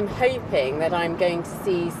Archaeology. I'm hoping that I'm going to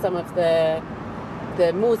see some of the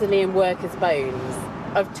mausoleum workers' bones.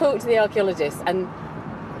 I've talked to the archaeologists and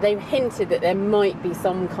they've hinted that there might be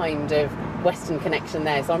some kind of Western connection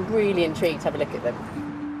there, so I'm really intrigued to have a look at them.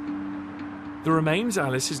 The remains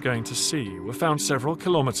Alice is going to see were found several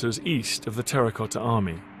kilometres east of the Terracotta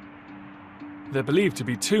Army. They're believed to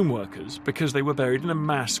be tomb workers because they were buried in a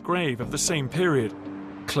mass grave of the same period,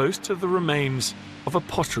 close to the remains of a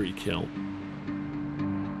pottery kiln.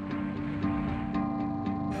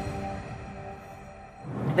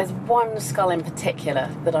 There's one skull in particular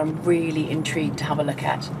that I'm really intrigued to have a look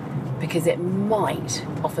at because it might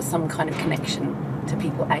offer some kind of connection to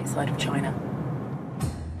people outside of China.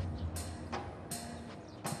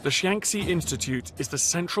 The Shaanxi Institute is the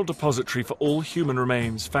central depository for all human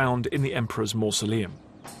remains found in the Emperor's mausoleum.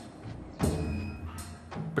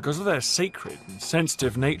 Because of their sacred and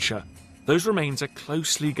sensitive nature, those remains are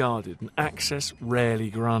closely guarded and access rarely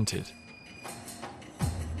granted.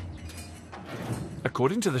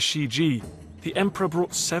 According to the Shiji, the Emperor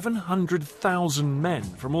brought 700,000 men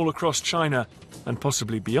from all across China, and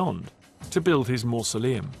possibly beyond, to build his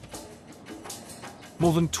mausoleum.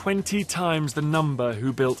 More than 20 times the number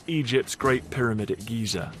who built Egypt's Great Pyramid at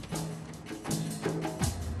Giza.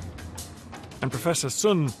 And Professor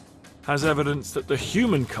Sun has evidence that the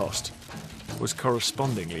human cost was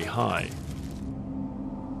correspondingly high.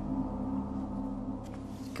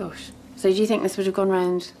 Gosh, so do you think this would have gone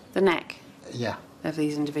round the neck? Yeah. Of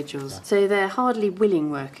these individuals? Yeah. So they're hardly willing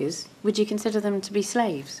workers. Would you consider them to be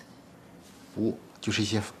slaves? 不，就是一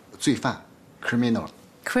些罪犯 criminal.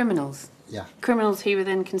 Criminals? Yeah. Criminals who were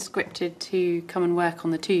then conscripted to come and work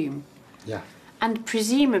on the tomb. Yeah. And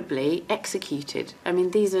presumably executed. I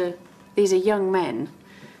mean, these are young men.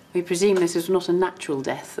 We presume this was not a natural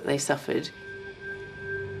death that they suffered.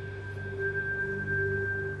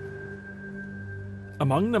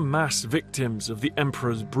 Among the mass victims of the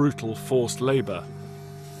Emperor's brutal forced labour,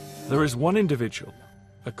 there is one individual,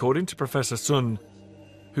 according to Professor Sun,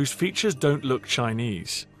 whose features don't look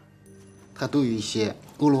Chinese. 他都有一些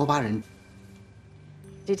欧罗巴人。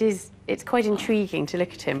 It's quite intriguing to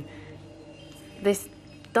look at him. This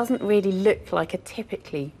doesn't really look like a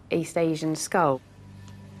typically East Asian skull.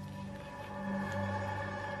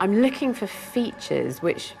 I'm looking for features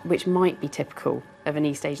which might be typical of an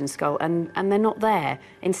East Asian skull, and they're not there.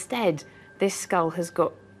 Instead, this skull has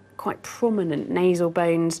got quite prominent nasal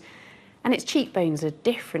bones, and its cheekbones are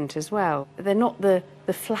different as well. They're not the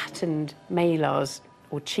flattened malars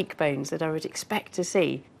or cheekbones that I would expect to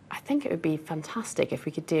see. I think it would be fantastic if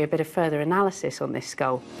we could do a bit of further analysis on this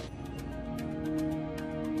skull.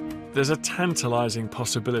 There's a tantalising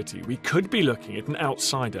possibility we could be looking at an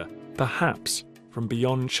outsider, perhaps from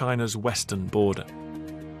beyond China's western border.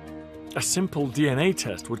 A simple DNA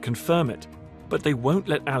test would confirm it, but they won't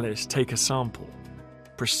let Alice take a sample.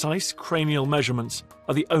 Precise cranial measurements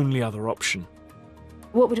are the only other option.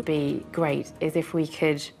 What would be great is if we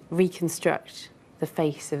could reconstruct the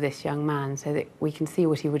face of this young man so that we can see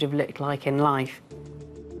what he would have looked like in life.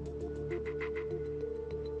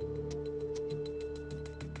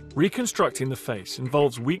 Reconstructing the face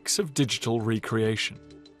involves weeks of digital recreation,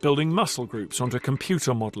 building muscle groups onto a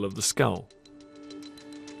computer model of the skull.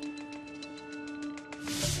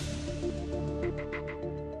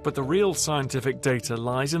 But the real scientific data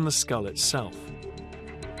lies in the skull itself.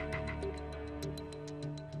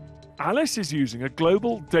 Alice is using a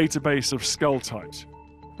global database of skull types,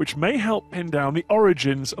 which may help pin down the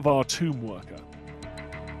origins of our tomb worker.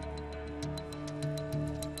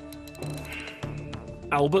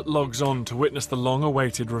 Albert logs on to witness the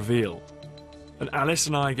long-awaited reveal, and Alice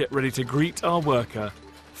and I get ready to greet our worker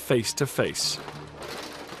face to face.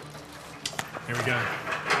 Here we go.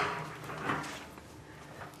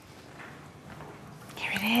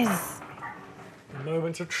 Here it is. A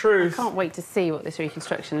moment of truth. I can't wait to see what this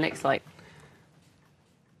reconstruction looks like.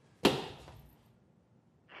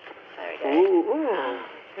 Ooh,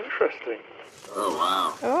 interesting. Oh,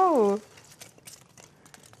 wow. Oh.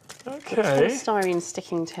 Okay. Polystyrene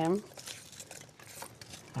sticking to him.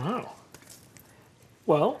 Wow.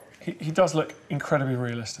 Well, he does look incredibly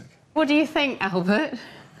realistic. What do you think, Albert?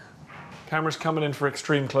 Camera's coming in for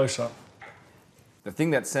extreme close-up. The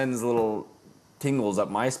thing that sends little tingles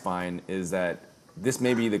up my spine is that this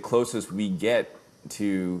may be the closest we get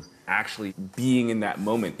to actually being in that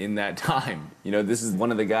moment, in that time. You know, this is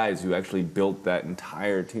one of the guys who actually built that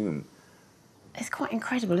entire tomb. It's quite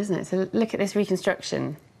incredible, isn't it? So look at this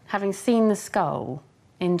reconstruction. Having seen the skull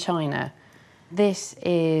in China, this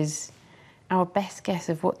is our best guess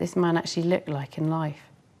of what this man actually looked like in life.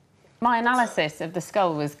 My analysis of the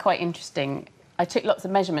skull was quite interesting. I took lots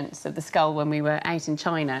of measurements of the skull when we were out in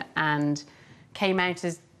China and came out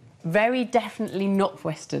as very definitely not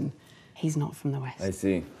Western. He's not from the West. I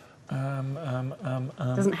see.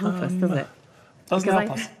 Doesn't help us, does it? Doesn't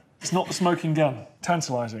help us. It's not the smoking gun.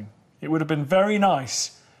 Tantalising. It would have been very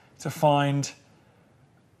nice to find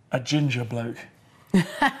a ginger bloke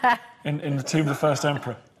in the tomb of the first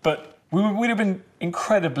emperor. But we'd have been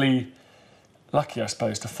incredibly lucky, I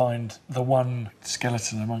suppose, to find the one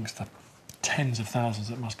skeleton amongst the tens of thousands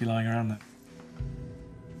that must be lying around there.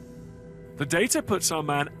 The data puts our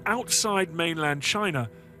man outside mainland China,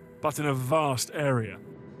 but in a vast area.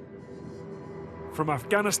 From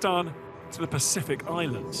Afghanistan to the Pacific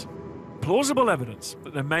Islands. Plausible evidence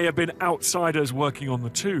that there may have been outsiders working on the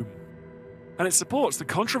tomb. And it supports the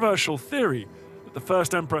controversial theory that the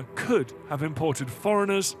first emperor could have imported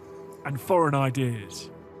foreigners and foreign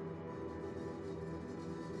ideas.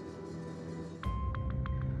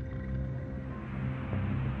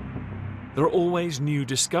 There are always new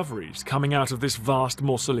discoveries coming out of this vast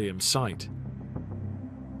mausoleum site.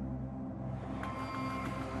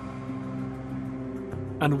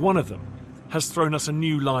 And one of them has thrown us a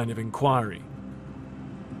new line of inquiry.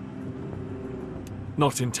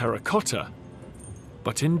 Not in terracotta,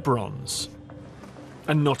 but in bronze.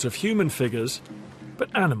 And not of human figures, but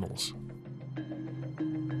animals.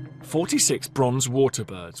 46 bronze water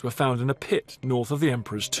birds were found in a pit north of the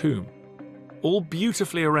emperor's tomb, all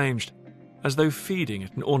beautifully arranged as though feeding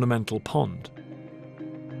at an ornamental pond.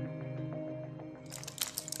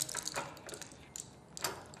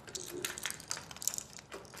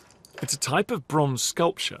 It's a type of bronze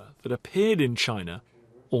sculpture that appeared in China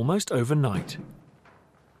almost overnight.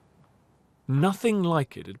 Nothing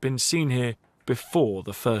like it had been seen here before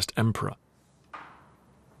the first emperor.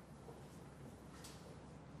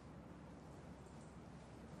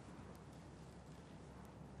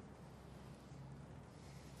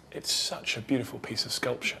 It's such a beautiful piece of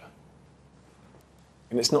sculpture.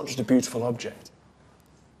 And it's not just a beautiful object.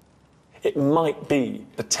 It might be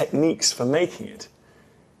the techniques for making it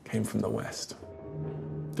came from the West.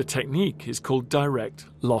 The technique is called direct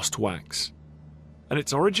lost wax, and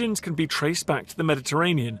its origins can be traced back to the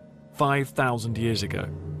Mediterranean 5,000 years ago.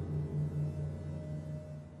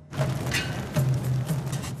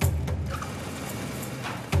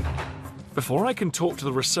 before I can talk to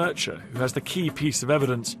the researcher who has the key piece of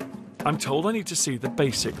evidence, I'm told I need to see the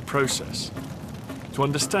basic process to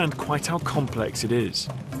understand quite how complex it is.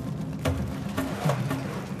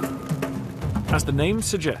 As the name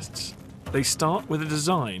suggests, they start with a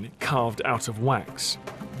design carved out of wax,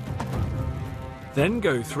 then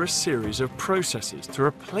go through a series of processes to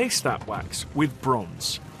replace that wax with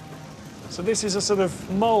bronze. So this is a sort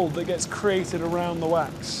of mould that gets created around the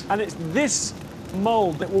wax. And it's this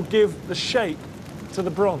mould that will give the shape to the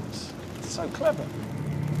bronze. It's so clever.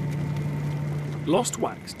 Lost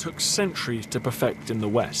wax took centuries to perfect in the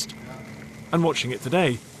West. And watching it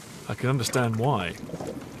today, I can understand why.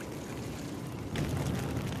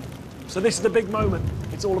 So this is the big moment.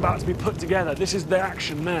 It's all about to be put together. This is the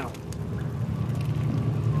action now.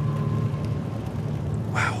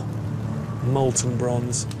 Wow. Molten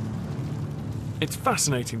bronze. It's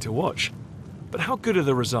fascinating to watch, but how good are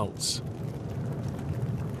the results?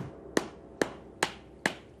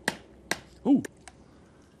 Ooh,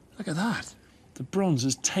 look at that. The bronze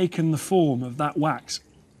has taken the form of that wax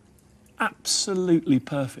absolutely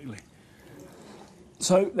perfectly.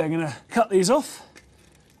 So they're going to cut these off,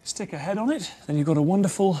 stick a head on it, then you've got a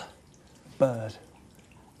wonderful bird,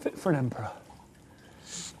 fit for an emperor.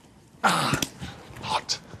 Ah,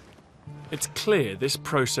 hot. It's clear this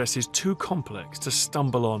process is too complex to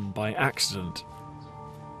stumble on by accident.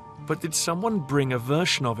 But did someone bring a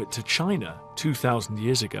version of it to China 2,000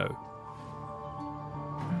 years ago?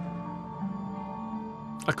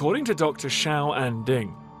 According to Dr. Xiao and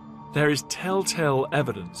Ding, there is telltale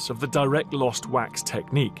evidence of the direct lost wax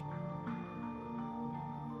technique.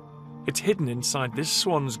 It's hidden inside this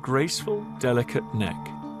swan's graceful, delicate neck.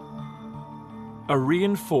 A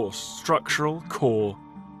reinforced structural core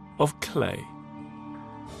of clay.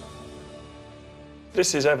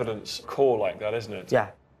 This is evidence core like that, isn't it?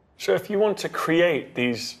 Yeah. So if you want to create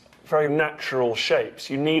these very natural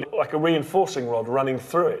shapes, you need like a reinforcing rod running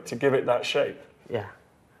through it to give it that shape. Yeah.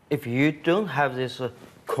 If you don't have this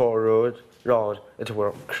core rod, it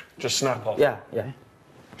will just snap off. Yeah, yeah.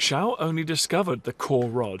 Xiao only discovered the core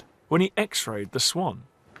rod when he x-rayed the swan.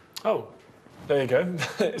 Oh, there you go.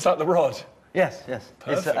 Is that the rod? Yes, yes.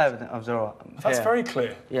 Perfect. It's evidence of the rod. That's very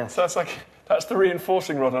clear. Yes. So that's the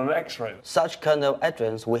reinforcing rod on an X-ray. Such kind of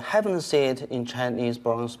evidence we haven't seen it in Chinese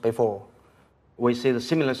bronze before. We see the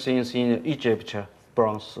similar things in Egypt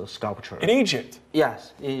bronze sculpture. In Egypt?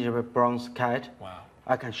 Yes, Egypt bronze cat. Wow.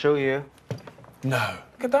 I can show you. No.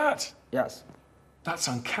 Look at that. Yes. That's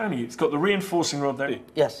uncanny. It's got the reinforcing rod there.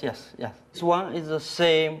 Yes, yes, yes. This one is the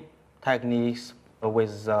same techniques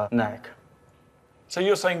with the neck. So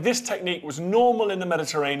you're saying this technique was normal in the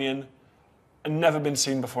Mediterranean and never been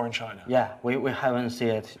seen before in China? Yeah, we haven't seen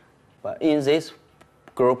it. But in this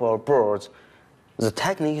group of birds, the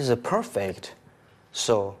technique is perfect.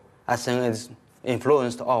 So I think it's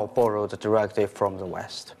influenced or borrowed directly from the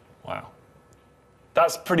West. Wow.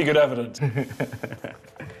 That's pretty good evidence.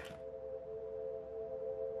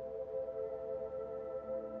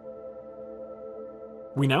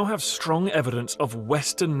 We now have strong evidence of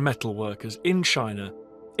Western metalworkers in China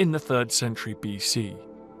in the 3rd century BC.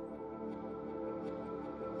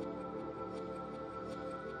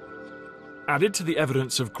 Added to the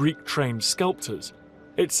evidence of Greek-trained sculptors,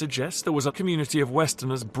 it suggests there was a community of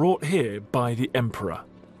Westerners brought here by the emperor.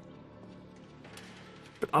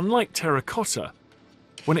 But unlike terracotta,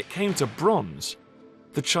 when it came to bronze,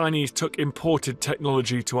 the Chinese took imported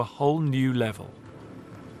technology to a whole new level.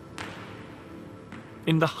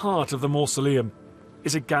 In the heart of the mausoleum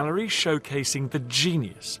is a gallery showcasing the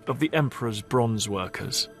genius of the emperor's bronze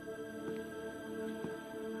workers.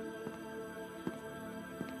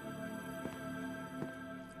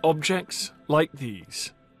 Objects like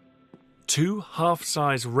these, 2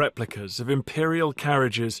 half-size replicas of imperial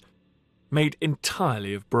carriages made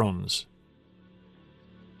entirely of bronze.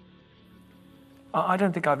 I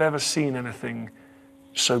don't think I've ever seen anything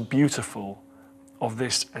so beautiful of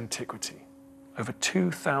this antiquity. Over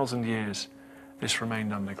 2,000 years, this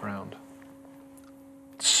remained underground.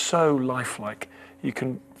 So lifelike. You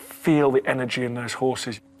can feel the energy in those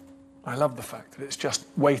horses. I love the fact that it's just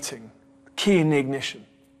waiting, key in the ignition,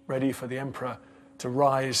 ready for the emperor to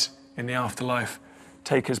rise in the afterlife,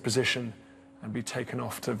 take his position, and be taken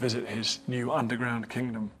off to visit his new underground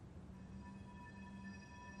kingdom.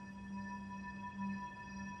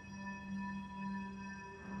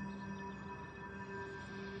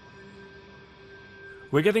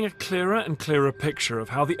 We're getting a clearer and clearer picture of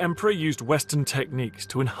how the emperor used Western techniques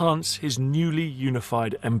to enhance his newly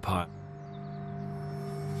unified empire.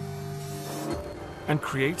 And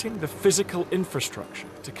creating the physical infrastructure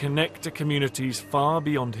to connect to communities far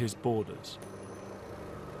beyond his borders.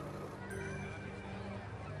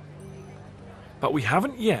 But we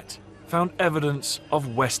haven't yet found evidence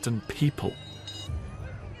of Western people.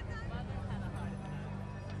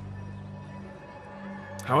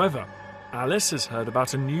 However, Alice has heard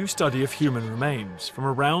about a new study of human remains from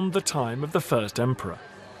around the time of the first emperor.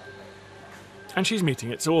 And she's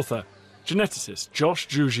meeting its author, geneticist Josh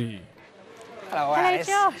Juji. Hello, Alice.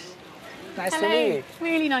 Hello, Josh. Nice to meet you.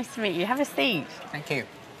 Really nice to meet you. Have a seat. Thank you.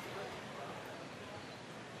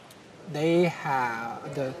 They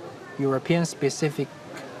have the European-specific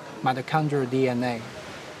mitochondrial DNA,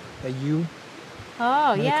 the U.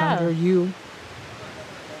 Oh, yeah. Mitochondrial U.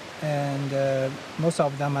 And most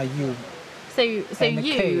of them are U. So And the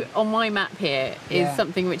U K. on my map here is Yeah.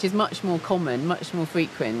 something which is much more common, much more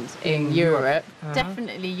frequent in In Europe. Europe.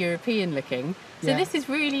 Definitely European looking. So Yeah. this is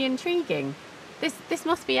really intriguing. This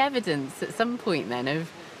must be evidence at some point then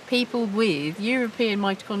of people with European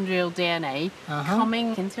mitochondrial DNA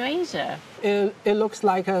coming into Asia. It looks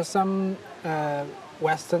like some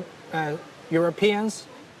Western Europeans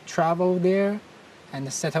travel there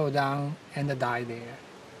and settle down and die there.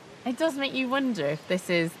 It does make you wonder if this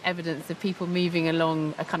is evidence of people moving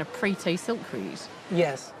along a kind of proto-Silk route.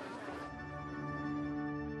 Yes.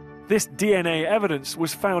 This DNA evidence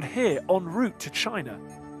was found here en route to China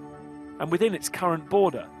and within its current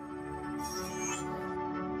border.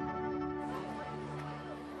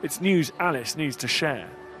 It's news Alice needs to share.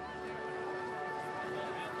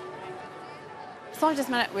 So I just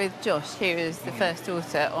met up with Josh, who is the first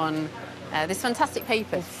author on this fantastic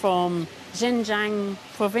paper from Xinjiang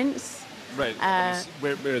province. Right,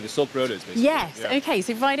 where the Silk Road is, basically. Yes, Yeah. okay,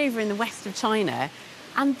 so right over in the west of China.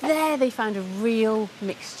 And there they found a real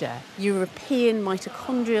mixture. European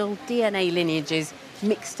mitochondrial DNA lineages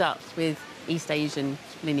mixed up with East Asian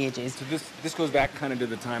lineages. So this goes back kind of to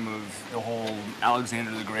the time of the whole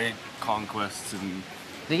Alexander the Great conquests and...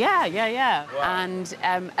 Yeah. Wow.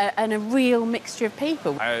 And a real mixture of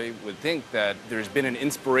people. I would think that there's been an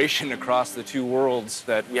inspiration across the two worlds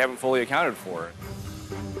that we haven't fully accounted for.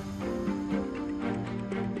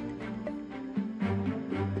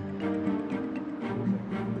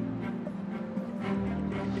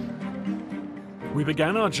 We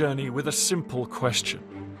began our journey with a simple question.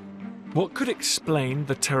 What could explain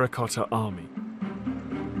the Terracotta Army?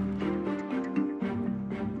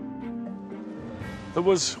 There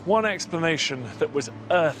was one explanation that was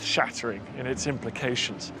earth-shattering in its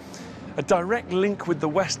implications. A direct link with the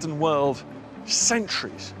Western world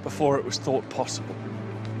centuries before it was thought possible.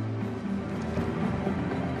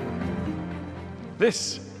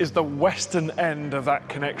 This is the western end of that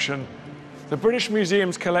connection, the British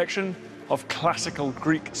Museum's collection of classical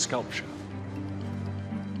Greek sculpture.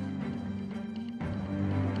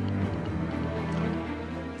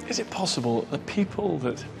 Is it possible that the people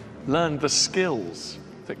that learned the skills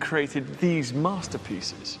that created these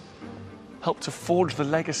masterpieces helped to forge the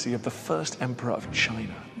legacy of the first emperor of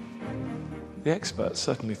China? The experts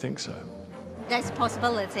certainly think so. There's a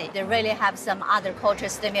possibility they really have some other cultural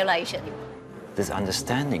stimulation. This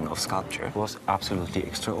understanding of sculpture was absolutely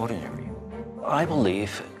extraordinary. I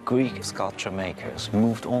believe Greek sculpture makers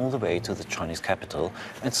moved all the way to the Chinese capital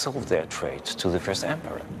and sold their trade to the first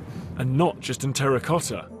emperor. And not just in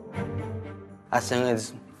terracotta. I think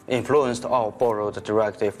it's influenced or borrowed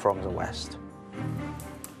directly from the West.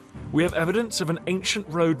 We have evidence of an ancient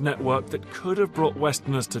road network that could have brought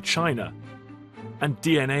Westerners to China, and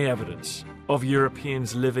DNA evidence of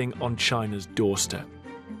Europeans living on China's doorstep.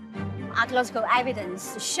 Archaeological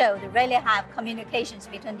evidence show they really have communications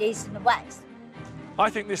between the East and the West. I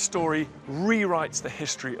think this story rewrites the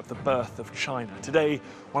history of the birth of China, today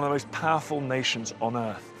one of the most powerful nations on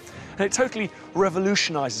Earth. And it totally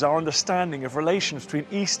revolutionizes our understanding of relations between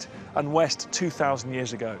East and West 2,000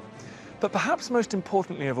 years ago. But perhaps most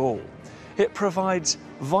importantly of all, it provides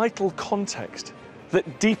vital context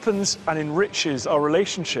that deepens and enriches our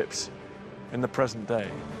relationships in the present day.